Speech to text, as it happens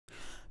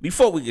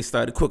Before we get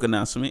started, quick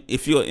announcement.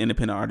 If you're an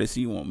independent artist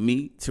and you want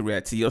me to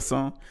react to your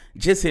song,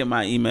 just hit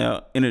my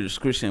email in the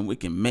description. We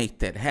can make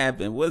that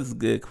happen. What's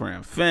good,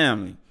 Crown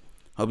family?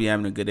 Hope you're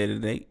having a good day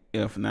today.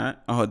 If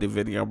not, I hope the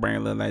video bring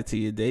a little light to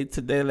your day.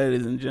 Today,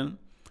 ladies and gentlemen,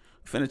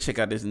 we're finna check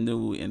out this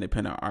new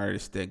independent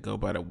artist that go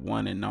by the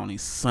one and only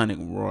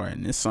SonicRoar.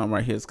 And this song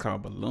right here is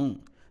called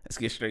Balloon. Let's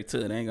get straight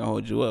to it. I ain't gonna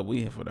hold you up. We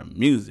here for the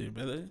music,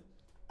 brother.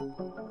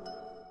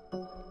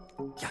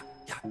 Yeah.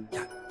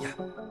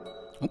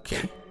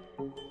 Okay.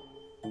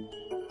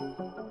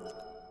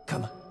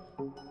 Come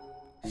on.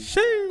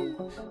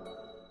 Sheesh.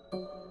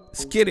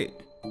 Let's get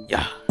it.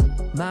 Yeah.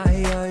 My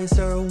eyes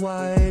are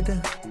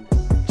wide,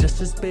 just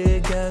as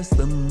big as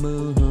the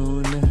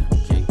moon.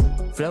 Okay.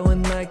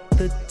 Flowing like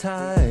the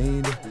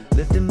tide,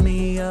 lifting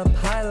me up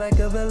high like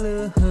a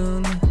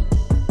balloon.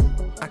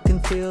 I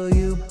can feel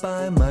you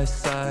by my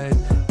side,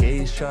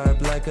 gaze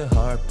sharp like a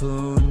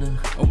harpoon.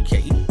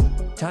 Okay.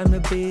 Time to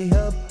be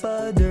a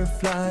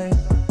butterfly,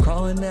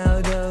 crawling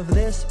out of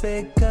this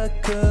big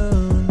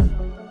cocoon.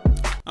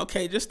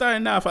 Okay, just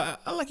starting off, I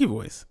like your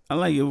voice. I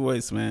like your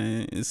voice,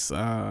 man. It's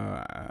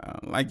I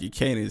like your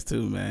cadence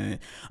too, man.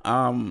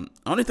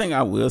 Only thing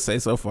I will say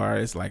so far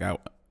is like I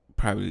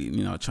probably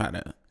try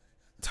to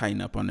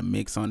tighten up on the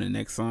mix on the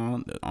next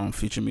song on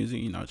future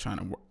music. Trying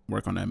to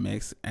work on that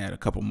mix, add a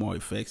couple more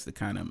effects to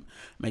kind of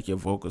make your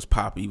vocals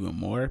pop even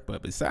more.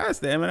 But besides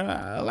that, man,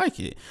 I like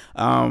it.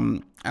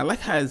 I like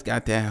how it's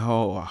got that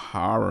whole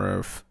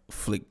horror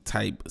flick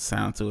type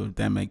sound to it. If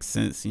that makes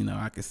sense.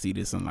 I could see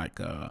this in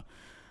like a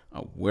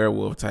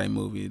werewolf type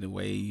movie, the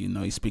way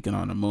he's speaking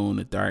on the moon,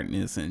 the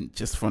darkness, and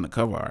just from the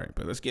cover art.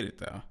 But let's get it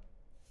though.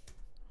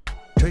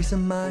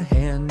 Tracing my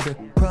hand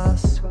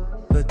across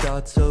the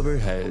dots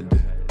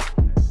overhead,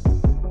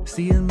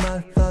 seeing my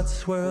thoughts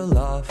swirl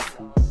off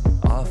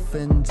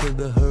into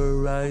the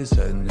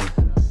horizon,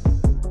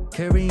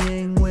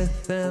 carrying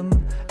with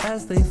them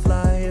as they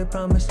fly. I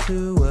promise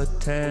to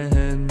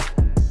attend,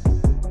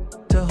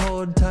 to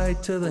hold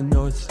tight to the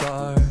North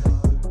Star,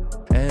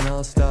 and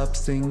I'll stop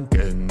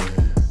sinking.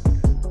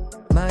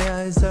 My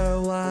eyes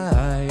are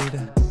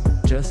wide,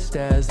 just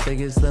as big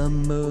as the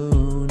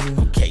moon.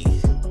 Okay.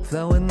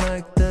 Flowing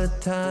like the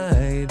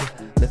tide,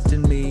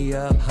 lifting me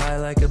up high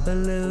like a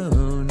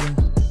balloon.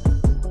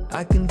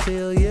 I can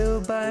feel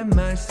you by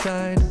my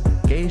side,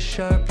 gaze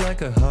sharp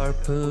like a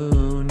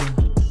harpoon.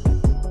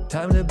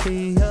 Time to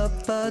be a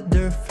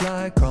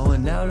butterfly,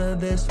 crawling out of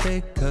this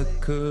big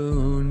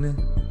cocoon.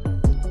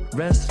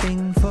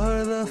 Resting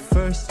for the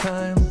first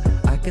time,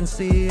 I can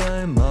see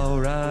I'm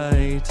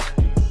alright.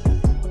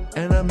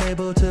 And I'm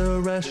able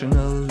to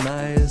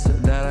rationalize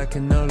that I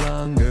can no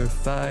longer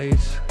fight.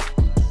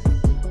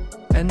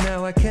 And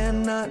now I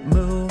cannot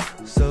move,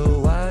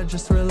 so I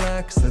just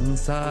relax and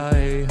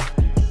sigh,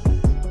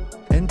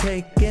 and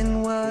take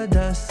in what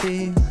I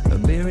see, a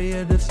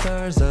myriad of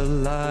stars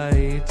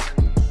alight.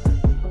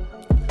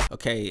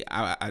 Okay,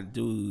 I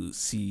do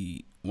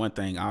see one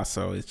thing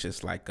also. It's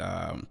just like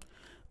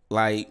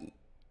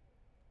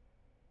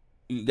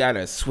you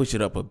gotta switch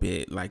it up a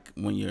bit, like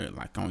when you're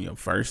like on your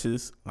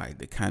verses, like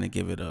to kind of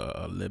give it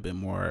a little bit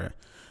more.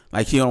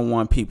 Like you don't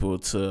want people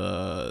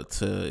to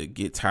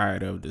get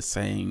tired of the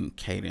same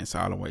cadence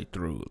all the way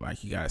through.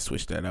 Like you gotta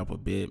switch that up a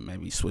bit,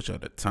 maybe switch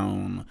up the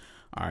tone,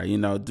 or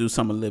do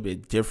something a little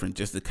bit different,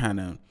 just to kind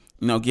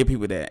of give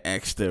people that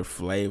extra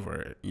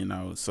flavor,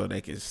 so they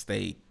can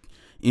stay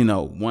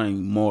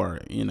wanting more.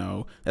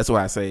 That's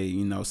why I say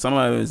some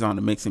of it is on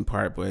the mixing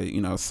part, but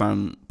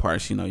some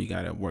parts you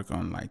gotta work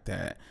on like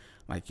that,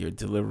 like your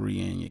delivery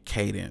and your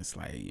cadence,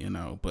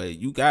 but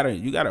you got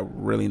a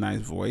really nice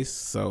voice,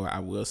 so I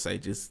will say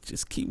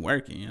just keep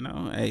working,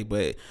 hey.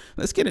 But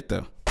let's get it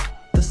though.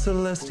 The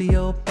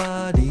celestial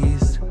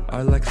bodies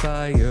are like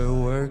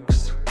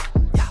fireworks,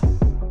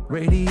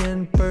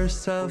 radiant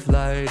bursts of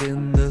light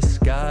in the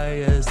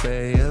sky as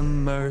they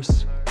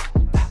immerse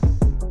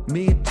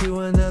me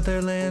to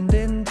another land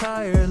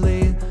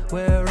entirely,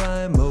 where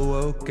I'm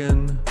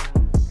awoken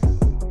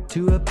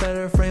to a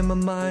better frame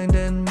of mind,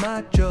 and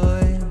my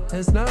joy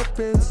has not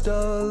been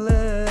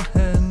stolen.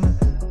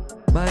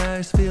 My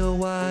eyes feel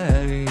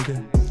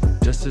wide,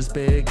 just as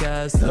big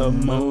as the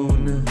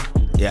moon.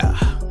 Yeah.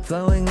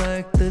 Flowing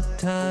like the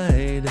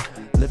tide,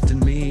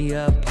 lifting me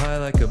up high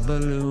like a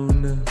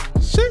balloon.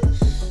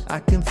 Sheesh. I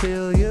can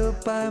feel you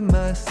by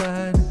my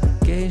side,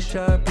 gaze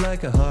sharp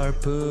like a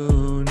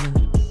harpoon.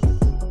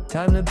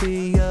 Time to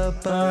be a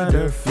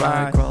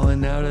butterfly,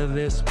 crawling out of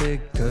this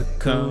big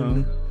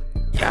cocoon.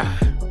 Yeah.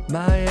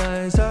 My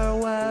eyes are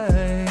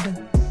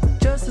wide,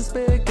 just as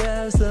big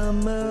as the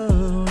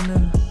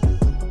moon.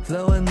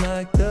 Flowing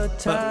like the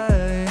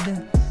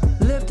tide,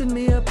 lifting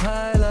me up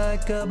high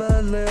like a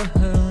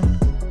balloon.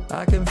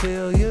 I can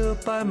feel you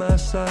by my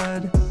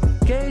side,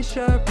 gaze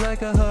sharp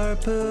like a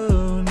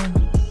harpoon.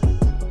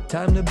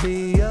 Time to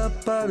be a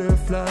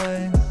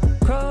butterfly,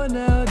 crawling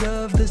out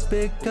of this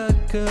big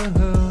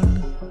cocoon.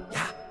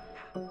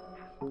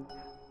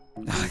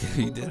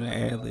 He did an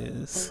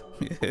ad-libs.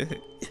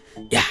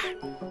 Yeah.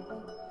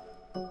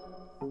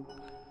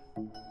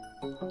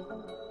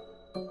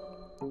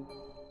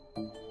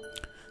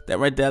 That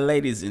right there,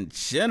 ladies and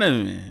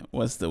gentlemen,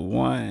 was the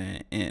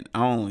one and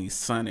only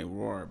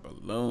SonicRoar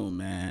Balloon,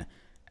 man.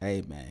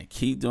 Hey, man,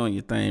 keep doing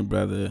your thing,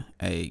 brother.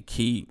 Hey,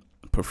 keep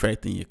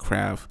perfecting your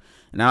craft.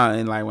 Now,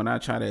 and like when I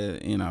try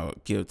to,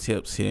 give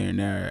tips here and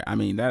there, I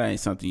mean, that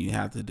ain't something you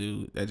have to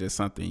do. That's just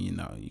something,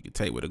 you can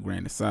take with a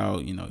grain of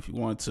salt, if you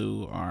want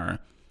to, or,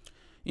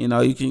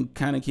 you can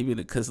kind of keep it.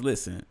 Because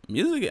listen,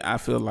 music, I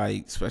feel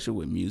like, especially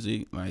with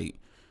music, like,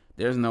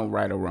 there's no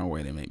right or wrong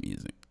way to make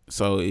music.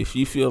 So if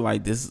you feel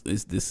like this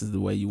is the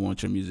way you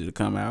want your music to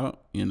come out,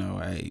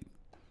 hey,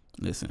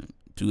 listen,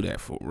 do that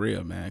for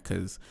real, man.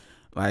 Cause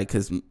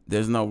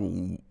there's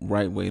no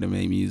right way to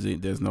make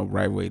music. There's no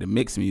right way to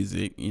mix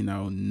music.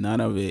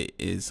 None of it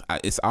is.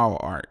 It's all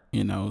art.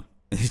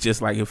 It's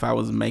just like if I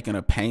was making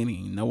a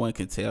painting, no one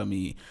can tell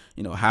me,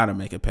 how to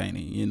make a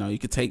painting. You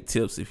could take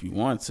tips if you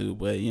want to,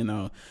 but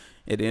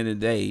at the end of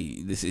the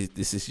day, this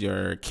is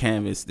your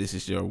canvas. This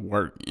is your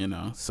work.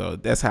 So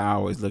that's how I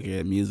always look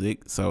at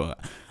music. So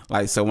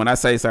when I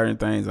say certain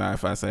things,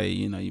 if I say,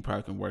 you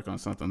probably can work on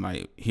something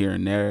like here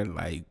and there,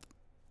 like,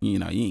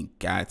 you ain't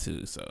got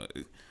to. So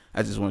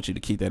I just want you to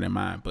keep that in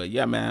mind. But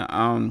yeah,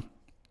 man,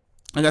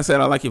 like I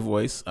said, I like your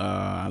voice.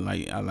 I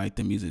like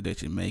the music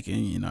that you're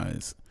making.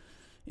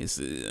 It's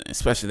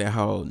especially that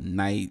whole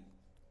night,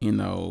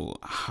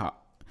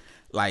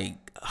 like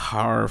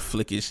horror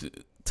flickish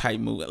type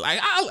movie. Like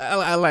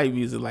I like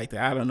music like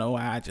that. I don't know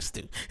why, I just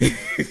do.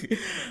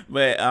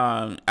 But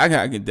I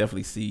can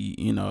definitely see,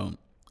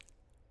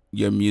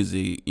 your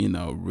music,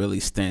 really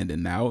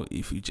standing out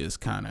if you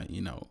just kind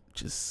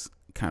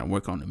of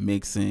work on the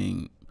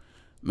mixing,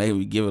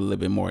 maybe give it a little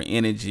bit more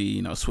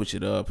energy, switch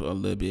it up a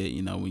little bit,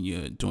 when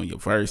you're doing your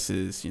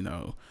verses,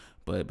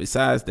 But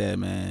besides that,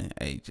 man,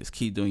 hey, just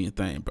keep doing your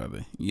thing,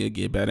 brother. You'll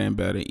get better and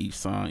better each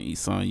song.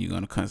 You're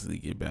gonna constantly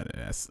get better.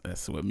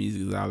 That's what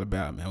music is all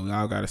about, man. We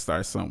all gotta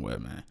start somewhere,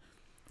 man.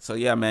 So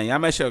yeah, man, y'all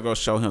make sure to go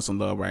show him some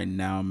love right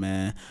now,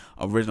 man.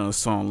 Original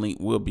song link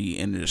will be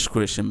in the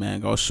description, man.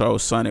 Go show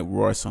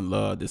SonicRoar some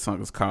love. This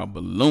song is called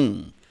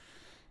Balloon.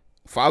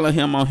 Follow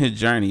him on his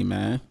journey,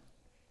 man.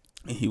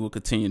 And he will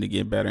continue to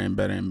get better and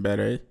better and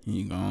better.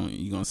 You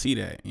gonna see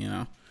that,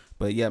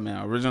 But yeah,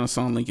 man, original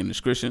song link in the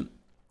description.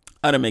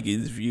 I'd make it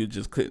easy for you.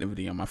 Just click the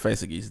video on my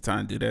face. It gives you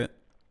time to do that.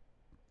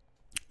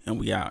 And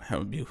we out.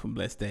 Have a beautiful,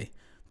 blessed day.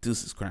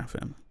 Deuces, crime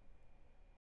family.